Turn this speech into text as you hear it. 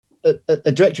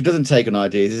a director who doesn't take on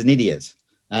ideas is an idiot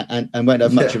and won't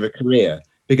have much of a career,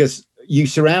 because you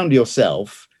surround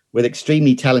yourself with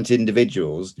extremely talented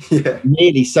individuals,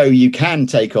 merely so you can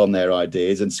take on their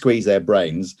ideas and squeeze their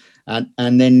brains,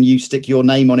 and then you stick your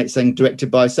name on it saying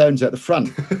directed by so-and-so at the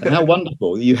front. And how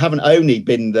wonderful. You haven't only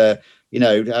been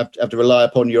have to rely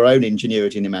upon your own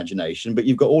ingenuity and imagination, but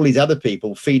you've got all these other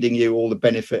people feeding you all the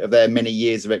benefit of their many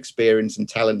years of experience and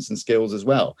talents and skills as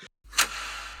well.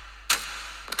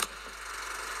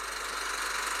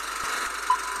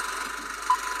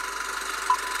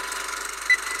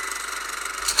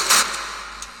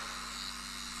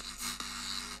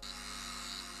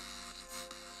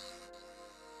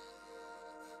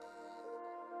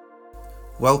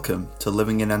 Welcome to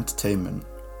Living in Entertainment,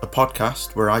 a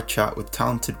podcast where I chat with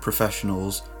talented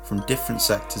professionals from different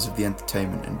sectors of the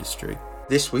entertainment industry.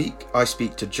 This week, I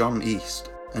speak to Jon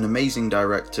East, an amazing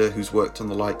director who's worked on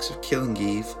the likes of Killing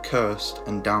Eve, Cursed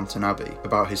and Downton Abbey,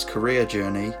 about his career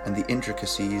journey and the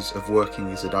intricacies of working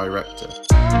as a director.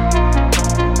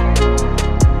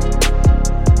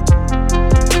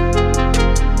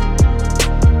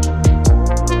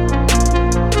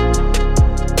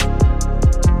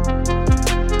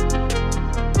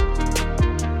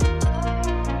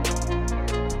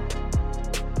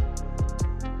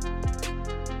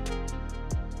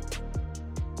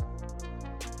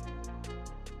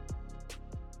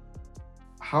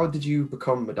 How did you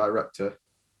become a director?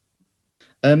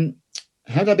 How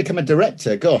did I become a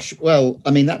director? Gosh, well,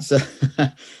 I mean, that's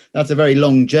a very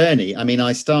long journey. I mean,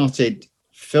 I started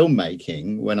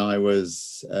filmmaking when I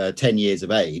was 10 years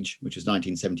of age, which was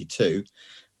 1972.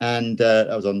 And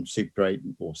I was on Super 8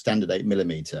 or Standard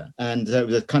 8mm. And it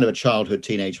was a kind of a childhood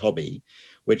teenage hobby,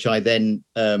 which I then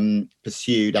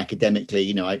pursued academically.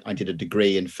 You know, I did a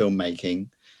degree in filmmaking.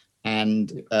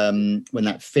 And when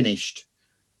that finished,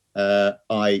 I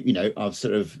was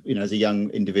sort of, as a young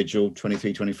individual,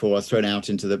 23, 24, I was thrown out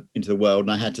into the world,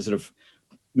 and I had to sort of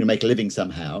make a living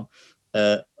somehow,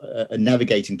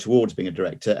 navigating towards being a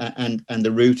director. And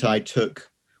the route I took,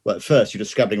 well, at first you're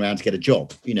just scrabbling around to get a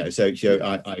job, so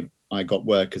I got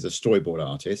work as a storyboard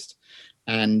artist,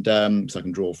 and so I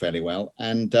can draw fairly well.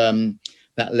 And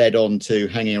that led on to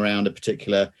hanging around a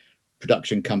particular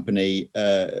production company.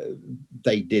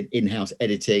 They did in-house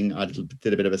editing. I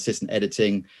did a bit of assistant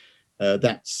editing.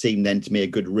 That seemed then to me a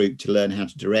good route to learn how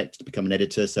to direct, to become an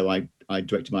editor. So I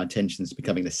directed my attentions to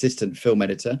becoming an assistant film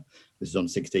editor. This is on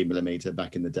 16mm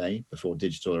back in the day, before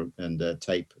digital and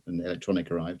tape and electronic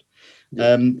arrived.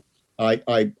 Yeah. I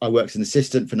worked as an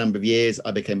assistant for a number of years. I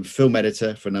became a film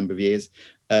editor for a number of years.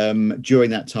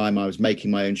 During that time, I was making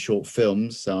my own short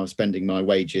films. So I was spending my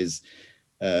wages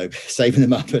saving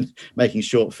them up and making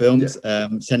short films,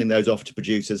 sending those off to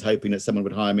producers, hoping that someone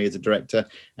would hire me as a director.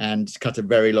 And to cut a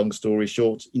very long story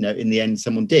short, in the end,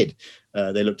 someone did.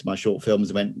 They looked at my short films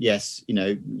and went, yes,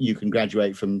 you can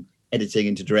graduate from editing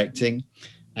into directing.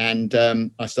 And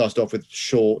I started off with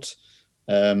short,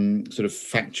 sort of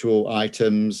factual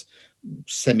items,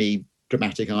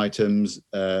 semi-dramatic items,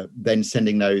 then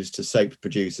sending those to soap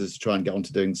producers to try and get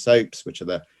onto doing soaps, which are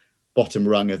the bottom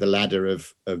rung of the ladder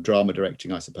of drama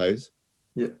directing, I suppose.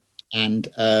 Yeah. And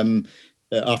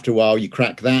after a while, you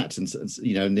crack that, and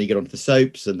then you get onto the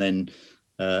soaps, and then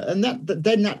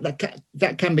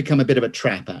that can become a bit of a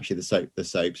trap, actually. The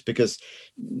soaps, because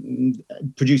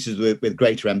producers with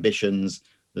greater ambitions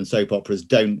than soap operas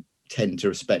don't tend to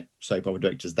respect soap opera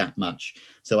directors that much.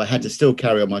 So I had to still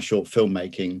carry on my short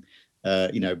filmmaking,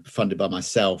 funded by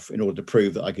myself, in order to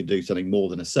prove that I could do something more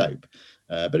than a soap.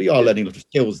 But you are learning a lot of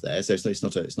skills there, so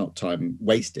it's not time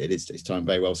wasted. It's time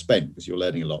very well spent, because you're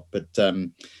learning a lot. But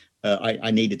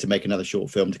I needed to make another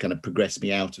short film to kind of progress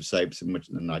me out of soaps,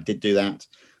 and I did do that.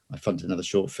 I funded another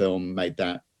short film, made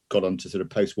that, got onto sort of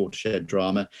post-watershed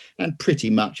drama, and pretty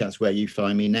much that's where you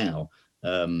find me now.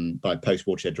 By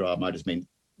post-watershed drama, I just mean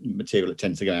material that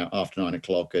tends to go out after 9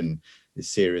 o'clock and is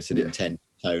serious and intense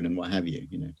tone and what have you.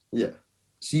 Yeah.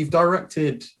 So you've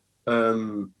directed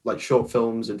like short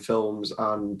films and films,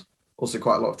 and also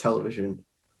quite a lot of television.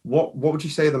 What would you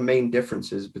say are the main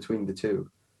differences between the two?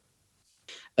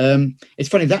 It's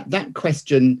funny that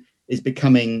question is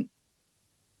becoming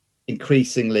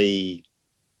increasingly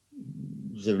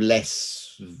sort of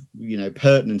less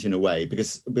pertinent in a way,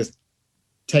 because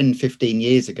 10, 15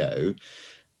 years ago,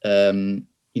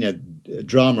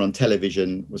 drama on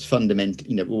television was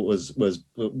fundamentally,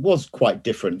 was quite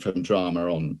different from drama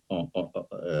on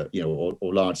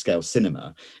or large scale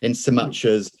cinema, in so much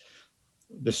as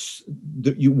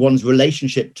one's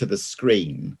relationship to the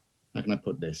screen. How can I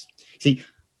put this? See,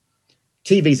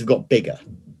 TVs have got bigger.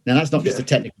 Now, that's not just a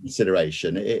technical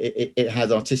consideration. It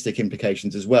has artistic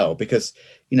implications as well, because,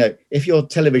 you know, if your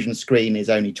television screen is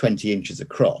only 20 inches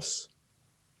across,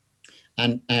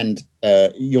 and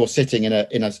you're sitting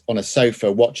on a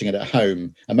sofa watching it at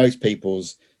home, and most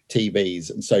people's TVs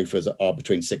and sofas are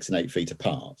between 6 and 8 feet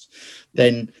apart,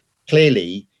 then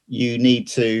clearly you need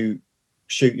to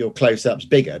shoot your close-ups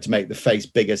bigger to make the face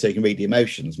bigger so you can read the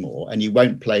emotions more, and you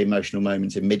won't play emotional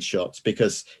moments in mid shots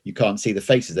because you can't see the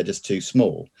faces, they're just too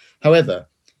small. However,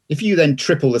 if you then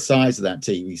triple the size of that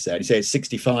TV set, you say it's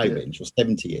 65 inch or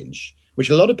 70 inch, which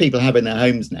a lot of people have in their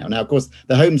homes now. Now, of course,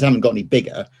 the homes haven't got any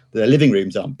bigger. The living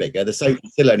rooms aren't bigger. The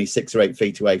sofa's still only 6 or 8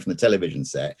 feet away from the television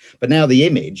set. But now the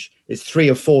image is 3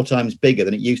 or 4 times bigger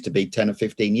than it used to be 10 or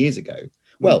 15 years ago.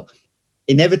 Well,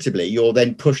 inevitably, you're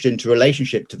then pushed into a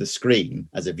relationship to the screen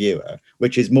as a viewer,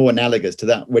 which is more analogous to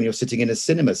that when you're sitting in a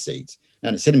cinema seat.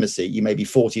 And a cinema seat, you may be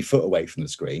 40 foot away from the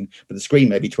screen, but the screen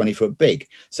may be 20 foot big.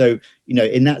 So, you know,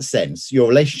 in that sense, your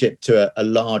relationship to a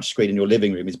large screen in your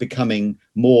living room is becoming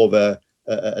more of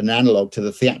an analog to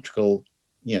the theatrical,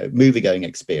 you know, movie-going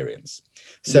experience.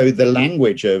 So the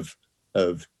language of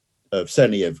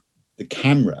certainly of the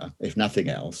camera, if nothing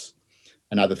else,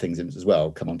 and other things as well,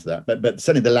 come on to that, but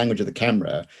certainly the language of the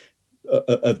camera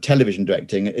of television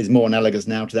directing is more analogous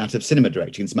now to that of cinema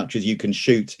directing, as much as you can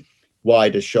shoot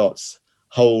wider shots,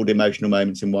 hold emotional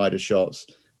moments in wider shots,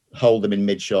 hold them in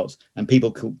mid shots, and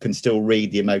people can still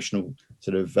read the emotional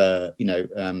sort of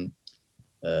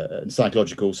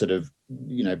psychological sort of,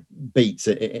 you know, beats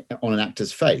on an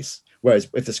actor's face. Whereas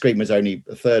if the screen was only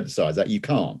a third the size, that you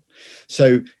can't.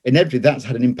 So inevitably that's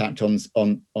had an impact on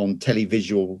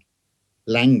televisual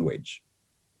language.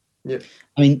 Yeah.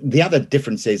 I mean, the other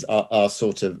differences are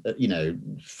sort of, you know,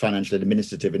 financial and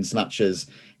administrative, in as much as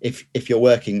if you're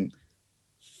working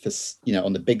for, you know,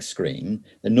 on the big screen,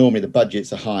 then normally the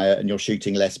budgets are higher and you're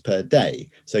shooting less per day.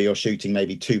 So you're shooting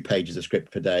maybe 2 pages of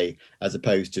script per day, as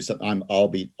opposed to I'll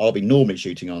be normally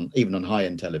shooting on, even on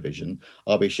high-end television,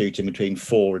 I'll be shooting between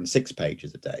 4 and 6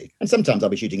 pages a day. And sometimes I'll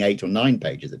be shooting 8 or 9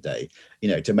 pages a day, you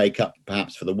know, to make up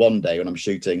perhaps for the one day when I'm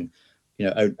shooting, you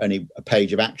know, only a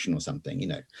page of action or something, you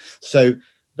know. So,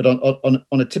 but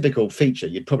on a typical feature,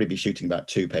 you'd probably be shooting about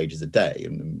 2 pages a day,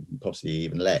 and possibly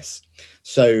even less.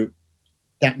 So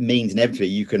that means inevitably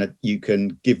you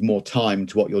can give more time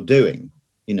to what you're doing.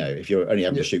 You know, if you're only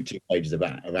able to shoot 2 pages of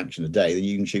action a day, then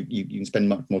you can spend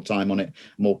much more time on it,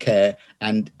 more care,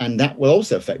 and that will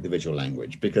also affect the visual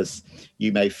language, because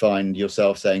you may find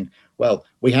yourself saying, well,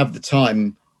 we have the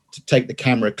time to take the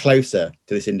camera closer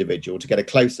to this individual to get a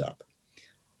close-up.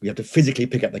 We have to physically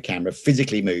pick up the camera,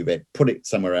 physically move it, put it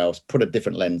somewhere else, put a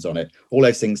different lens on it. All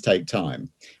those things take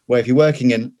time. Where if you're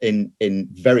working in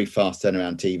very fast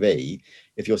turnaround TV,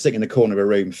 if you're sitting in the corner of a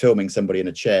room filming somebody in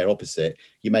a chair opposite,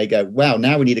 you may go, wow,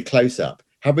 now we need a close-up.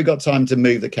 Have we got time to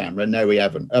move the camera? No, we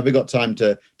haven't. Have we got time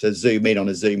to zoom in on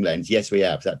a zoom lens? Yes, we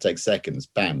have. That takes seconds.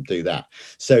 Bam, do that.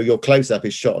 So your close-up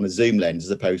is shot on a zoom lens as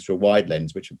opposed to a wide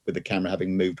lens, which with the camera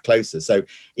having moved closer. So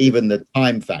even the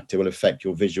time factor will affect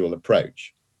your visual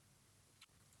approach.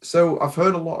 So I've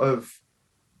heard a lot of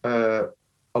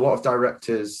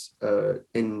directors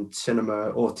in cinema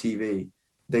or TV,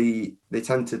 they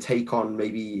tend to take on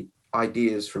maybe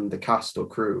ideas from the cast or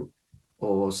crew,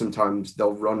 or sometimes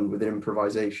they'll run with an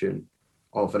improvisation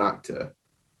of an actor.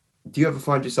 Do you ever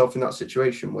find yourself in that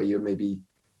situation where you're maybe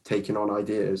taking on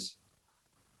ideas?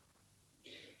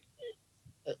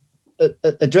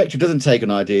 A director who doesn't take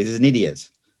on ideas is an idiot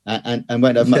and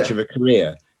won't have much of a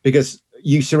career, because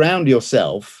you surround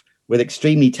yourself with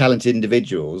extremely talented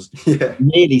individuals,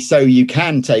 merely so you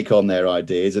can take on their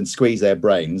ideas and squeeze their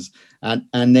brains,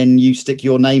 and then you stick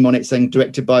your name on it saying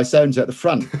directed by so-and-so at the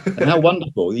front. And how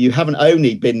wonderful. You haven't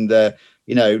only been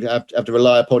have to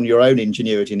rely upon your own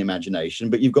ingenuity and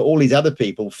imagination, but you've got all these other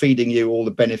people feeding you all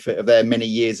the benefit of their many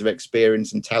years of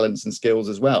experience and talents and skills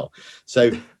as well.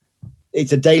 So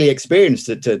it's a daily experience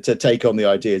to take on the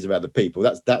ideas of other people.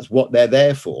 That's what they're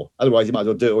there for. Otherwise, you might as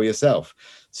well do it all yourself.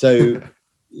 So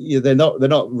they're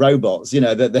not robots. You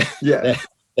know,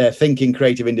 they're thinking,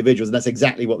 creative individuals, and that's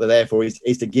exactly what they're there for.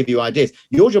 Is to give you ideas.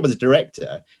 Your job as a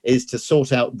director is to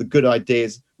sort out the good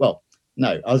ideas. Well,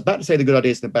 no, I was about to say the good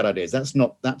ideas and the bad ideas. That's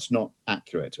not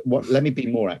accurate. Let me be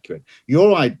more accurate.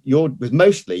 You're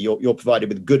provided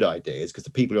with good ideas because the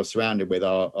people you're surrounded with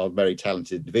are very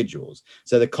talented individuals.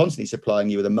 So they're constantly supplying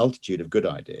you with a multitude of good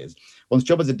ideas. One's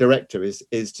job as a director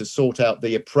is to sort out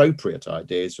the appropriate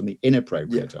ideas from the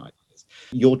inappropriate ideas.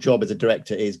 Your job as a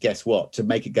director is, guess what? To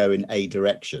make it go in a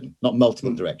direction, not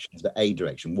multiple directions, but a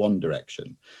direction, one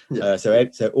direction. So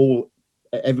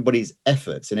everybody's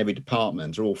efforts in every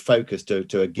department are all focused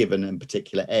to a given and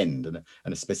particular end, and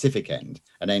a specific end,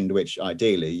 an end which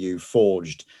ideally you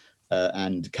forged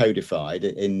and codified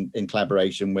in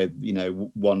collaboration with, you know,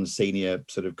 one senior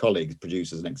sort of colleagues,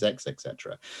 producers and execs,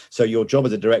 etc. So your job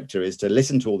as a director is to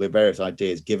listen to all the various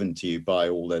ideas given to you by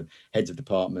all the heads of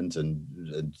department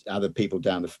and other people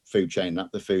down the food chain,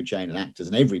 up the food chain, and actors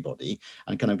and everybody,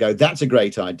 and kind of go, that's a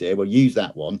great idea, we'll use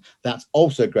that one. That's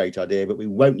also a great idea, but we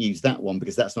won't use that one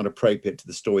because that's not appropriate to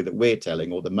the story that we're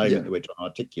telling or the moment that we're trying to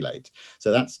articulate.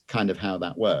 So that's kind of how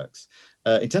that works.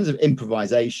 In terms of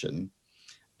improvisation,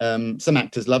 some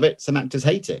actors love it, some actors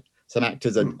hate it. Some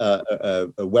actors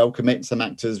welcome it. Some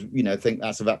actors, you know, think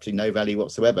that's of absolutely no value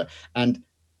whatsoever. And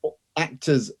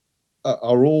actors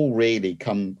are all really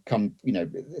come, you know,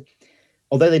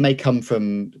 although they may come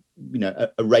from, you know,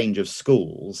 a range of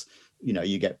schools. You know,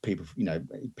 you get people, you know,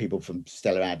 people from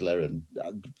Stella Adler and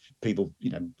people,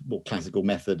 you know, more classical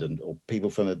method, and or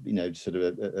people from a, you know, sort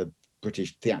of a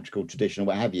British theatrical tradition or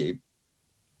what have you.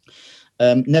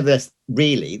 Nevertheless,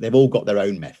 really, they've all got their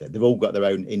own method. They've all got their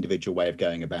own individual way of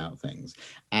going about things.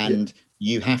 And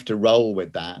you have to roll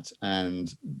with that.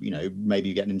 And, you know, maybe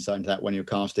you get an insight into that when you're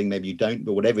casting, maybe you don't.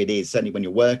 But whatever it is, certainly when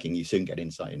you're working, you soon get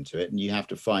insight into it. And you have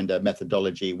to find a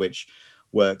methodology which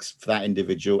works for that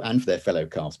individual and for their fellow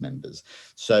cast members.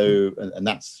 So, and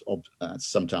that's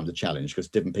sometimes a challenge, because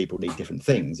different people need different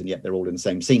things, and yet they're all in the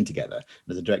same scene together.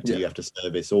 And as a director, you have to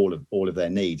service all of their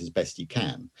needs as best you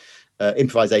can.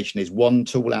 Improvisation is one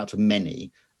tool out of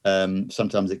many.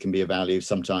 Sometimes it can be a value,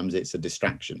 sometimes it's a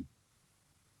distraction.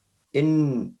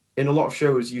 In a lot of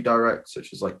shows you direct,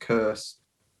 such as like Curse,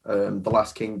 The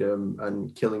Last Kingdom,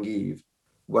 and Killing Eve,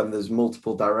 when there's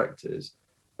multiple directors,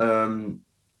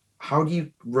 how do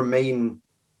you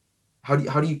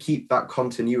keep that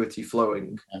continuity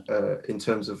flowing in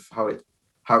terms of how it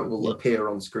will appear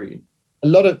on screen? A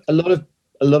lot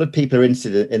of people are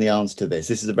interested in the answer to this.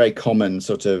 This is a very common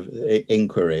sort of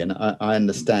inquiry, and I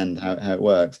understand how it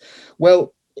works.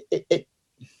 Well,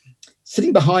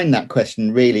 sitting behind that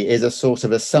question really is a sort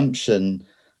of assumption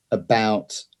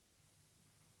about,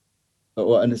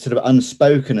 or a sort of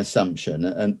unspoken assumption,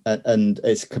 and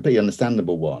it's a completely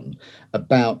understandable one,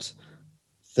 about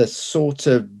the sort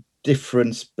of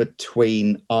difference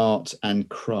between art and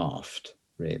craft,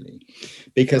 really,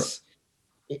 because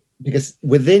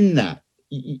within that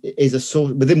is a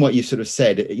sort, within what you sort of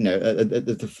said, you know,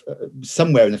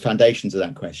 somewhere in the foundations of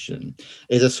that question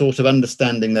is a sort of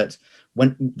understanding that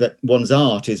that one's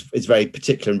art is very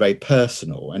particular and very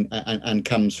personal, and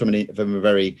comes from a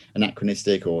very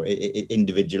anachronistic or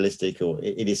individualistic or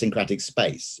idiosyncratic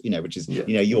space, you know, which is you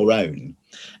know, your own,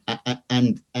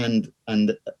 and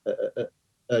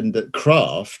that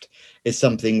craft is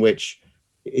something which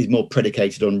is more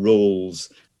predicated on rules.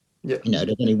 You know,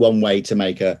 there's only one way to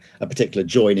make a particular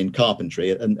join in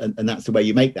carpentry, and that's the way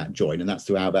you make that join, and that's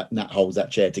how that holds that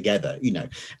chair together, you know,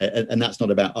 and that's not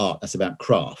about art, that's about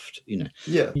craft, you know.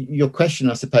 Your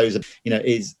question, I suppose, you know,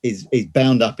 is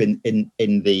bound up in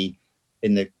the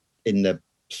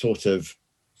sort of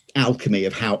alchemy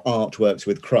of how art works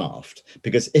with craft,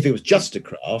 because if it was just a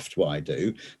craft, what I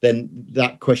do, then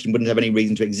that question wouldn't have any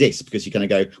reason to exist, because you're going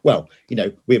to go, well, you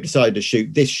know, we've decided to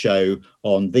shoot this show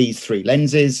on these 3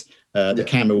 lenses, the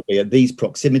camera will be at these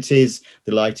proximities,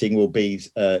 the lighting will be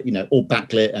you know, all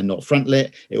backlit and not front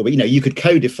lit. It will be, you know, you could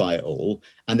codify it all,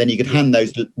 and then you could hand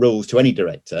those rules to any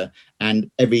director, and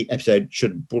every episode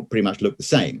should pretty much look the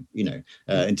same, you know,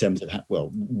 in terms of how, well,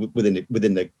 within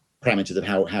the parameters of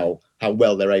how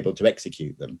well they're able to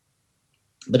execute them.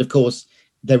 But of course,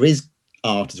 there is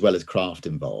art as well as craft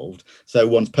involved, so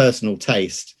one's personal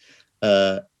taste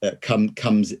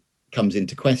comes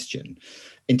into question.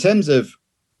 In terms of,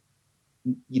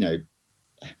 you know,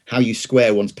 how you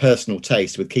square one's personal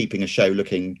taste with keeping a show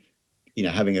looking, you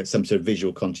know, having some sort of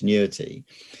visual continuity,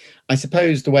 I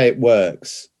suppose the way it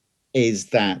works is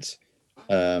that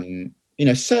you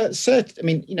know, I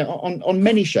mean, you know, on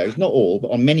many shows, not all,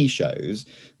 but on many shows,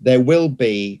 there will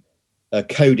be a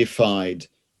codified,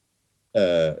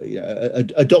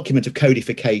 a document of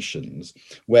codifications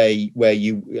where you,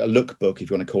 a lookbook,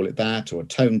 if you want to call it that, or a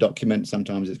tone document,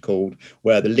 sometimes it's called,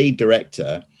 where the lead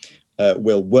director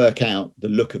will work out the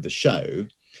look of the show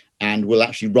and will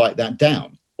actually write that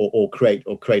down, or create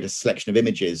a selection of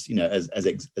images, you know, as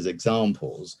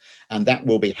examples, and that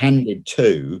will be handed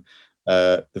to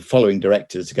the following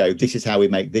directors to go, this is how we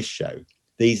make this show,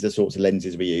 these are the sorts of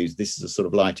lenses we use, this is the sort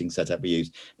of lighting setup we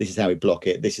use, this is how we block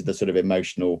it, this is the sort of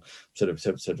emotional sort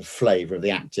of flavor of the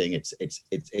acting, it's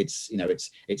you know,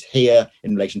 it's here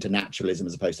in relation to naturalism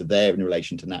as opposed to there in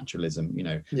relation to naturalism, you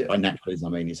know. By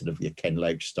naturalism I mean sort of your Ken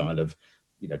Loach style of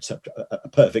a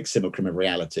perfect simulacrum of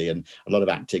reality, and a lot of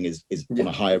acting is on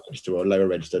a higher register or a lower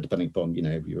register, depending upon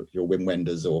your Wim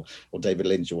Wenders or David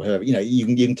Lynch or whoever. You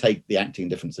can take the acting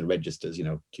different sort of registers,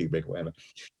 Kubrick or whatever.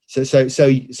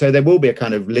 So there will be a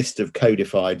kind of list of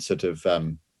codified sort of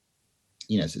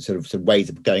sort of ways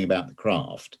of going about the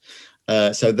craft.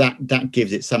 So that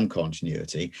gives it some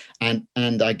continuity, and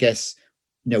I guess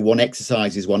one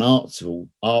exercises one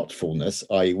artfulness,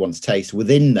 i.e. one's taste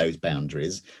within those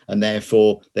boundaries, and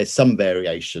therefore there's some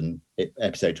variation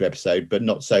episode to episode, but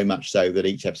not so much so that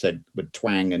each episode would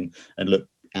twang and look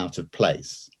out of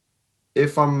place.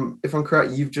 If I'm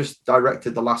correct, you've just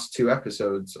directed the last 2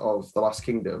 episodes of The Last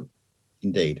Kingdom.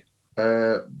 Indeed.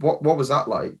 What was that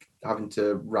like, having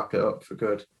to wrap it up for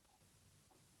good?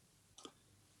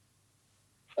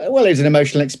 Well, it was an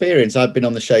emotional experience. I've been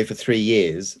on the show for 3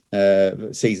 years,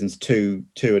 seasons 2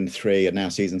 and 3, and now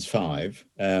seasons 5.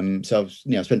 So I've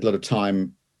spent a lot of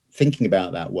time thinking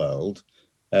about that world,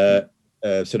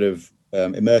 sort of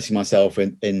immersing myself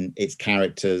in its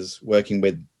characters, working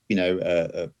with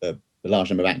a large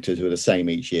number of actors who are the same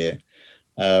each year,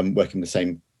 working with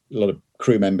a lot of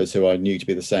crew members who I knew to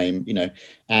be the same,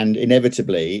 and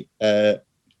inevitably,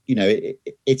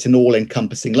 it's an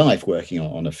all-encompassing life working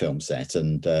on a film set,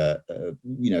 and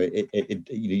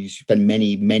you spend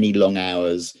many long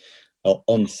hours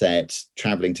on set,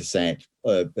 traveling to set,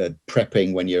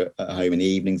 prepping when you're at home in the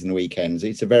evenings and the weekends.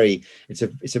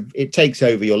 It takes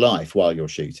over your life while you're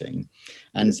shooting,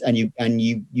 and you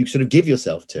sort of give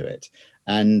yourself to it.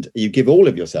 And you give all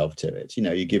of yourself to it.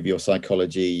 You give your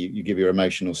psychology, you give your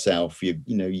emotional self, you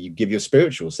give your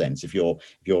spiritual sense if you're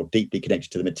deeply connected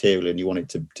to the material and you want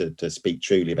it to speak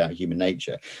truly about human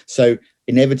nature. So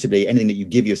inevitably, anything that you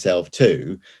give yourself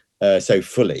to so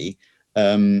fully,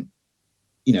 unless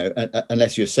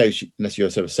you're a sort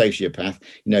of sociopath,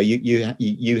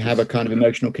 you have a kind of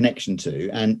emotional connection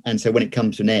to, and so when it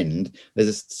comes to an end, there's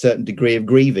a certain degree of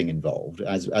grieving involved,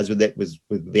 as with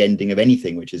the ending of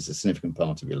anything which is a significant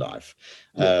part of your life.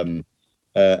 And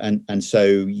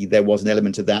so there was an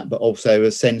element of that, but also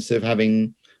a sense of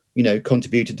having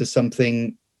contributed to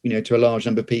something, to a large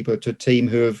number of people, to a team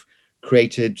who have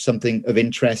created something of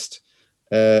interest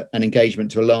and engagement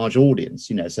to a large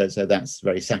audience. So that's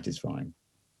very satisfying.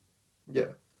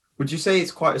 Yeah. Would you say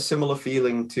it's quite a similar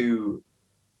feeling to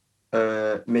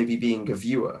maybe being a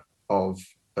viewer of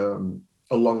a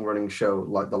long-running show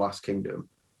like The Last Kingdom?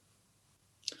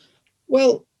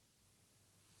 Well,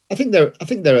 I think there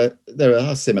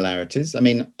are similarities. I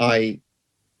mean, it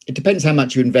depends how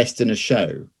much you invest in a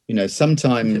show.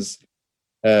 Sometimes,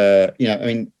 I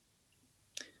mean,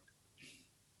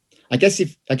 I guess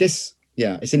it's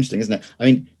interesting, isn't it? I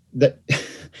mean, that.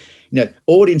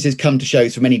 Audiences come to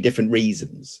shows for many different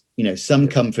reasons. Some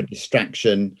come for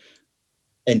distraction,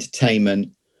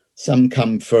 entertainment. Some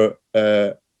come for,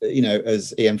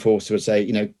 as Ian Forster would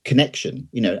say, connection.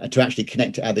 To actually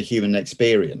connect to other human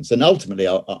experience. And ultimately,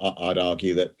 I'd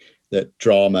argue that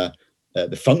drama,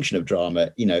 the function of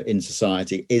drama, in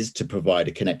society, is to provide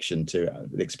a connection to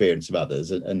the experience of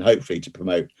others, and hopefully to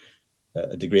promote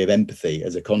a degree of empathy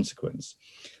as a consequence.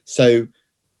 So,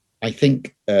 I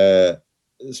think.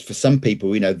 For some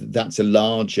people, that's a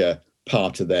larger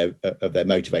part of their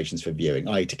motivations for viewing,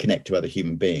 i.e. to connect to other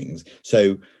human beings.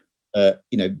 So,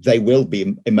 they will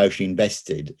be emotionally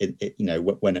invested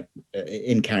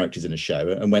in characters in a show,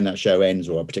 and when that show ends,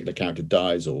 or a particular character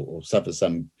dies, or suffers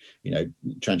some,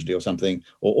 tragedy or something,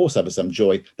 or suffers some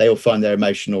joy, they will find their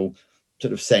emotional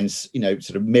sort of sense,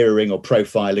 sort of mirroring or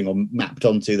profiling or mapped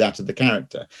onto that of the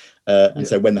character.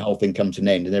 So when the whole thing comes to an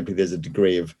end, and there's a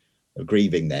degree of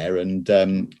grieving there, and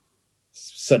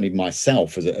certainly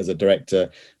myself as a director,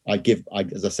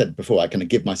 as I said before, I kind of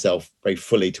give myself very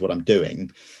fully to what I'm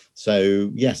doing. So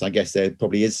yes, I guess there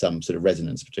probably is some sort of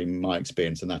resonance between my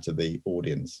experience and that of the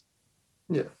audience.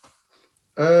 Yeah.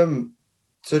 So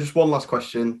just one last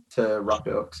question to wrap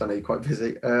it up, because I know you're quite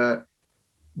busy.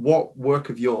 What work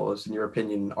of yours, in your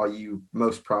opinion, are you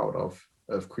most proud of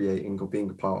creating or being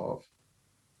a part of?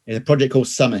 In a project called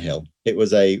Summerhill. It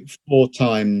was a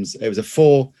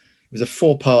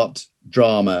 4-part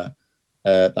drama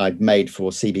I'd made for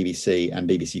CBBC and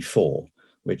BBC4,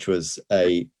 which was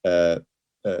a how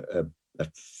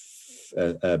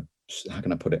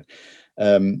can I put it?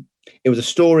 It was a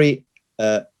story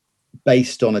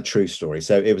based on a true story.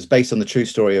 So it was based on the true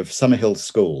story of Summerhill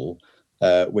School,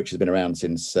 which has been around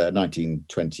since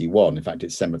 1921. In fact,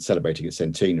 it's celebrating its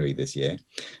centenary this year.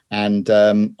 And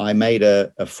I made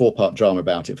a 4-part drama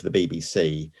about it for the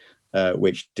BBC,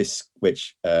 which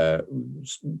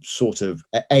sort of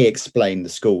A, explained the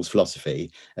school's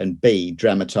philosophy, and B,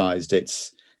 dramatised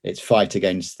its its fight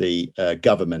against the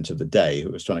government of the day,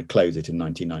 who was trying to close it in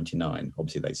 1999.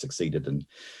 Obviously, they succeeded and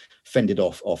fended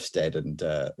off Ofsted and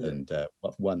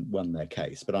won their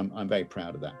case. But I'm very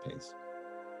proud of that piece.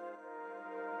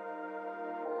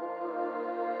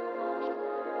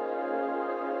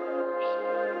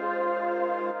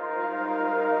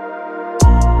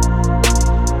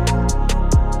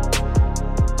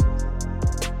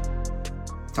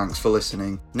 Thanks for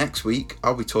listening. Next week,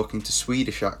 I'll be talking to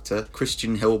Swedish actor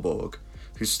Christian Hillborg,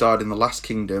 who starred in The Last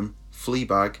Kingdom,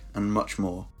 Fleabag, and much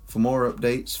more. For more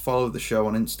updates, follow the show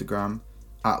on Instagram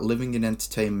 @Living in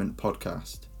Entertainment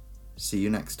Podcast. See you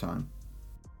next time.